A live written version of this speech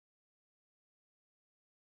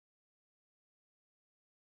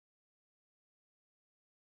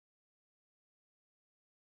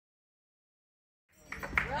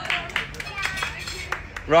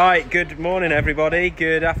Right, good morning everybody,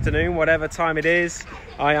 good afternoon, whatever time it is.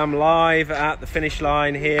 I am live at the finish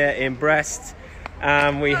line here in Brest,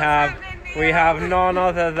 and we have none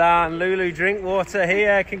other than Lulu Drinkwater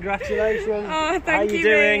here. Congratulations. Oh, thank you. How you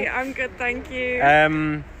doing? Mate. I'm good, thank you.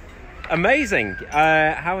 Amazing.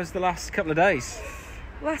 How was the last couple of days?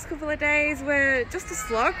 Last couple of days were just a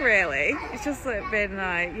slog, really. It's just been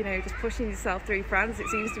just pushing yourself through France. It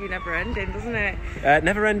seems to be never ending, doesn't it?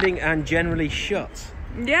 Never ending and generally shut.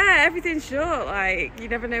 Yeah, everything's short. Like, you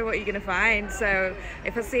never know what you're gonna find. So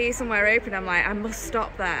if I see somewhere open, I'm like, I must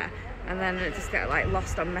stop there. And then I just get like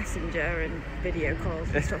lost on Messenger and video calls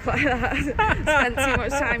and stuff like that. Spent too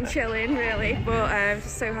much time chilling, really. But I'm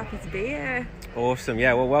just so happy to be here. Awesome.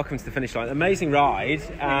 Yeah, well, welcome to the finish line. Amazing ride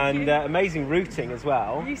and amazing routing as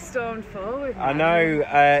well. You stormed forward, man. I know.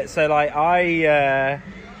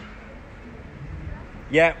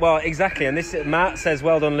 Yeah, well, exactly. And Matt says,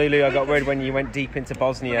 well done, Lulu. I got worried when you went deep into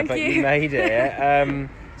Bosnia, but you made it.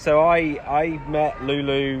 So I met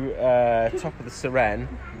Lulu top of the Seren,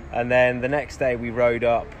 and then the next day we rode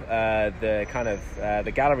up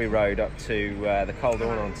the gallery road up to the Col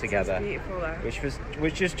d'Ornon together, which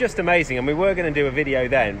was just amazing. And we were going to do a video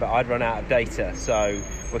then, but I'd run out of data, so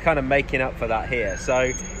we're kind of making up for that here.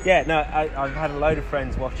 So yeah, no, I've had a load of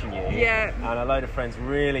friends watching you, and a load of friends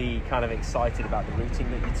really kind of excited about the routing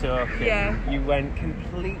that you took. And you went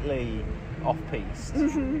completely off-piste.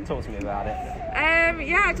 Talk to me about it.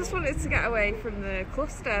 I just wanted to get away from the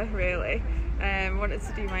cluster, really. Wanted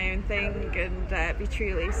to do my own thing and be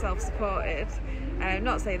truly self-supported.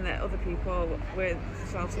 Not saying that other people weren't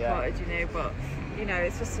self-supported, but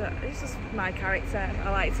it's just my character. I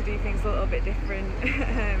like to do things a little bit different.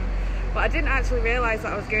 But I didn't actually realise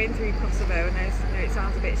that I was going through Kosovo. I know it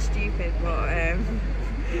sounds a bit stupid, but I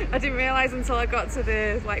didn't realise until I got to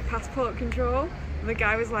the passport control, and the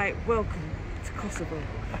guy was like, "Welcome to Kosovo."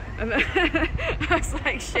 And then I was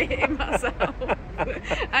like shitting myself.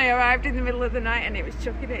 I arrived in the middle of the night and it was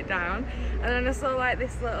chucking it down, and then I saw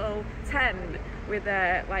this little tent with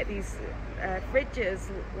these fridges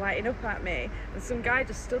lighting up at me, and some guy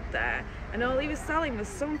just stood there, and all he was selling was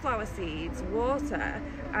sunflower seeds, water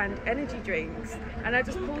and energy drinks. And I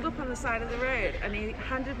just pulled up on the side of the road and he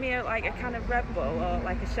handed me a can of Red Bull, or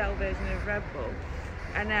a shell version of Red Bull,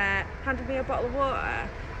 and handed me a bottle of water.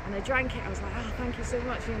 And I drank it. I was like, "Oh, thank you so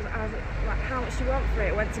much." I was like, "How much do you want for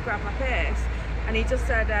it?" I went to grab my purse, and he just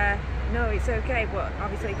said, "No, it's okay." But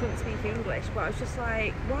obviously he couldn't speak English. But I was just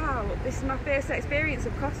like, "Wow, this is my first experience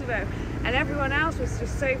of Kosovo," and everyone else was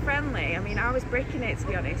just so friendly. I mean, I was breaking it, to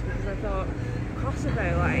be honest, because I thought Kosovo,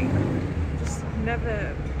 just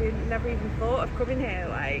never even thought of coming here.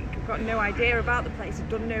 I've got no idea about the place. I've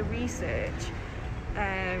done no research.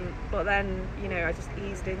 But then, I just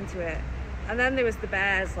eased into it. And then there was the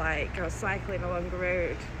bears. I was cycling along the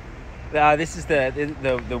road. This is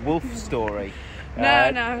the wolf story.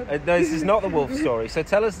 No, this is not the wolf story. So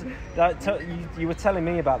tell us. You were telling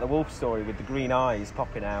me about the wolf story with the green eyes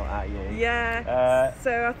popping out at you. Yeah.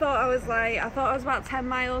 So I thought I was about 10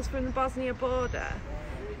 miles from the Bosnia border.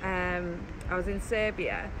 I was in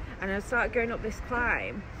Serbia, and I started going up this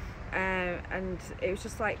climb, and it was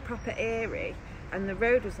just proper eerie. And the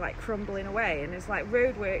road was crumbling away, and there's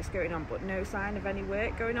road works going on, but no sign of any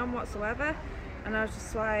work going on whatsoever. And I was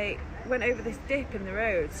just went over this dip in the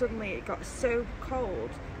road. Suddenly it got so cold,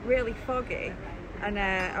 really foggy, and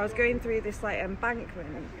I was going through this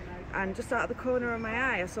embankment, and just out of the corner of my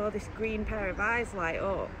eye I saw this green pair of eyes light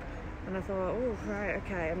up, and I thought, oh right,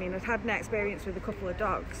 okay. I mean, I'd had an experience with a couple of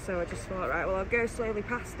dogs, so I just thought, right, well, I'll go slowly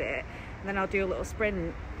past it, and then I'll do a little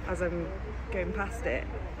sprint as I'm going past it.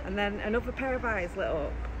 And then another pair of eyes lit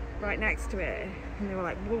up right next to it, and they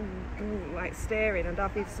were woo, woo, staring, and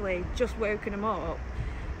obviously just woken them up.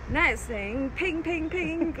 Next thing, ping, ping,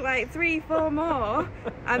 ping, 3-4 more,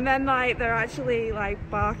 and then they're actually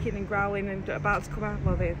barking and growling and about to come out.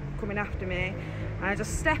 Well, they're coming after me, and I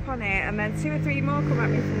just step on it, and then 2 or 3 more come at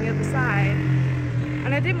me from the other side,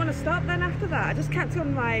 and I didn't want to stop. Then after that, I just kept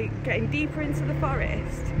on getting deeper into the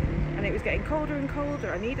forest. And it was getting colder and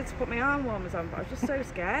colder. I needed to put my arm warmers on, but I was just so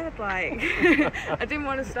scared. I didn't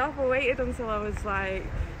want to stop. I waited until I was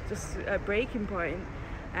just at breaking point.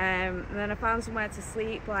 And then I found somewhere to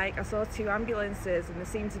sleep. I saw 2 ambulances, and there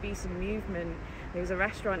seemed to be some movement. There was a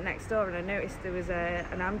restaurant next door, and I noticed there was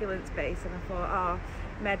an ambulance base, and I thought, oh,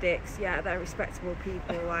 medics, yeah, they're respectable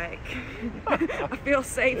people. I feel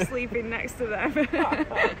safe sleeping next to them.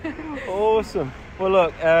 Awesome. Well,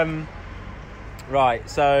 look. Right,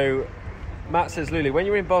 so Matt says, Lulu, when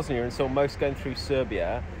you were in Bosnia and saw most going through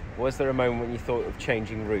Serbia, was there a moment when you thought of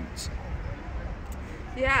changing routes?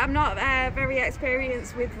 Yeah, I'm not very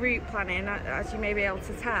experienced with route planning, as you may be able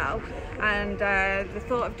to tell, and the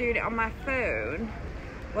thought of doing it on my phone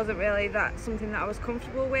wasn't really something that I was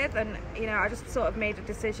comfortable with, and you know, I just sort of made a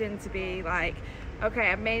decision to be like,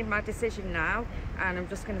 okay, I've made my decision now and I'm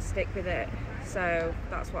just going to stick with it. So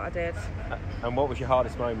that's what I did. And what was your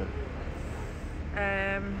hardest moment?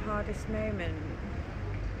 Hardest moment?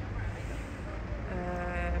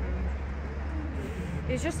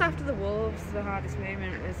 It was just after the wolves. The hardest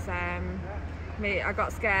moment was me. I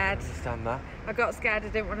got scared. I understand that. I got scared. I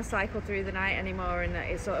didn't want to cycle through the night anymore, and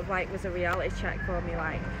it sort of like was a reality check for me.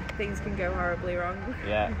 Like, things can go horribly wrong.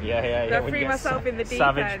 Yeah. I threw myself in the deep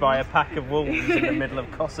savaged end by a pack of wolves in the middle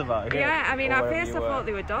of Kosovo. Yeah, I mean, at first I thought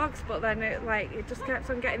they were dogs, but then it just kept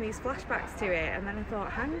on getting these flashbacks to it, and then I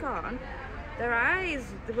thought, hang on. Their eyes,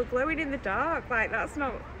 they were glowing in the dark. Like, that's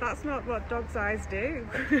not what dogs' eyes do.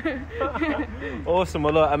 Awesome.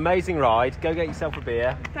 Well, look, amazing ride. Go get yourself a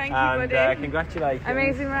beer. Thank you, buddy. Congratulations.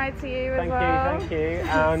 Amazing ride to you as well. Thank you.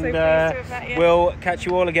 And So pleased to have met you. we'll catch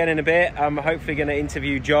you all again in a bit. I'm hopefully going to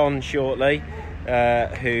interview John shortly,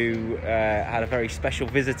 who had a very special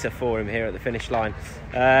visitor for him here at the finish line.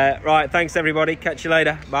 Right, thanks everybody. Catch you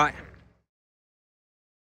later. Bye.